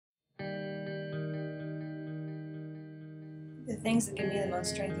The things that give me the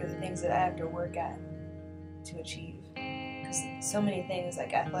most strength are the things that I have to work at to achieve. Because so many things,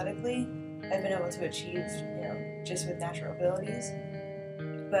 like athletically, I've been able to achieve, just with natural abilities.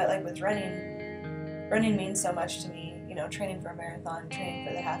 But like with running means so much to me. Training for a marathon, training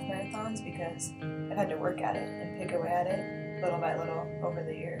for the half marathons, because I've had to work at it and pick away at it little by little over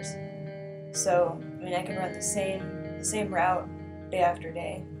the years. So, I can run the same route day after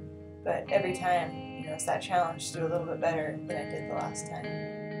day, but every time, it's that challenge to do a little bit better than I did the last time.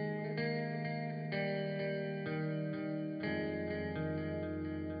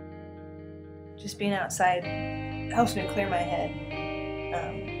 Just being outside helps me clear my head.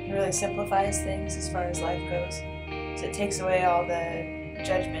 It really simplifies things as far as life goes. So it takes away all the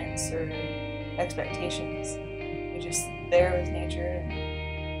judgments or expectations. You're just there with nature and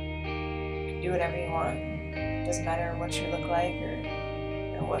you can do whatever you want. It doesn't matter what you look like or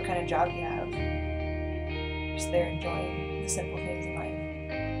what kind of job you have. You're just there enjoying the simple things in life.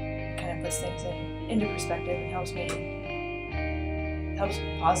 It kind of puts things into perspective and helps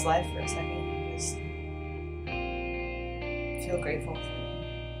pause life for a second and just feel grateful for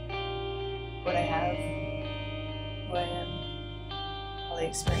what I have, who I am, all the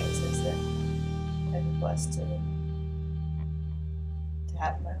experiences that I've been blessed to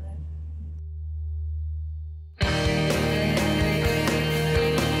have in my life.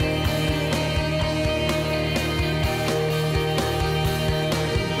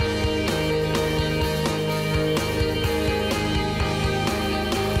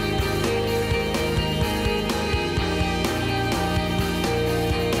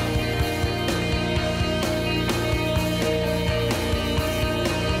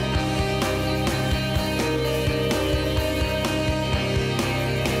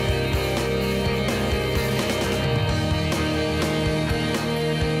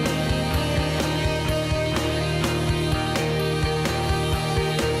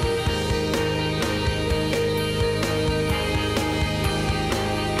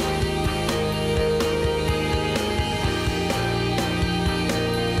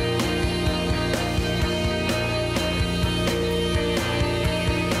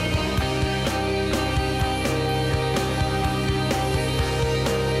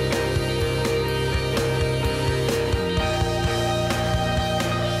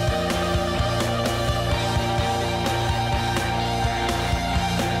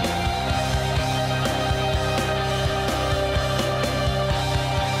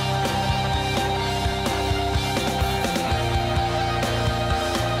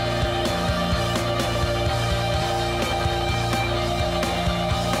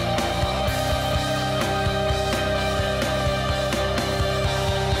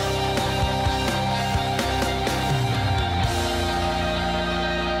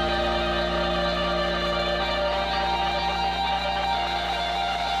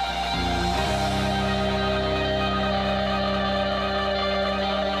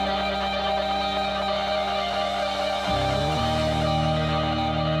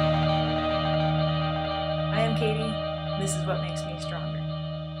 I am Katie. This is what makes me stronger.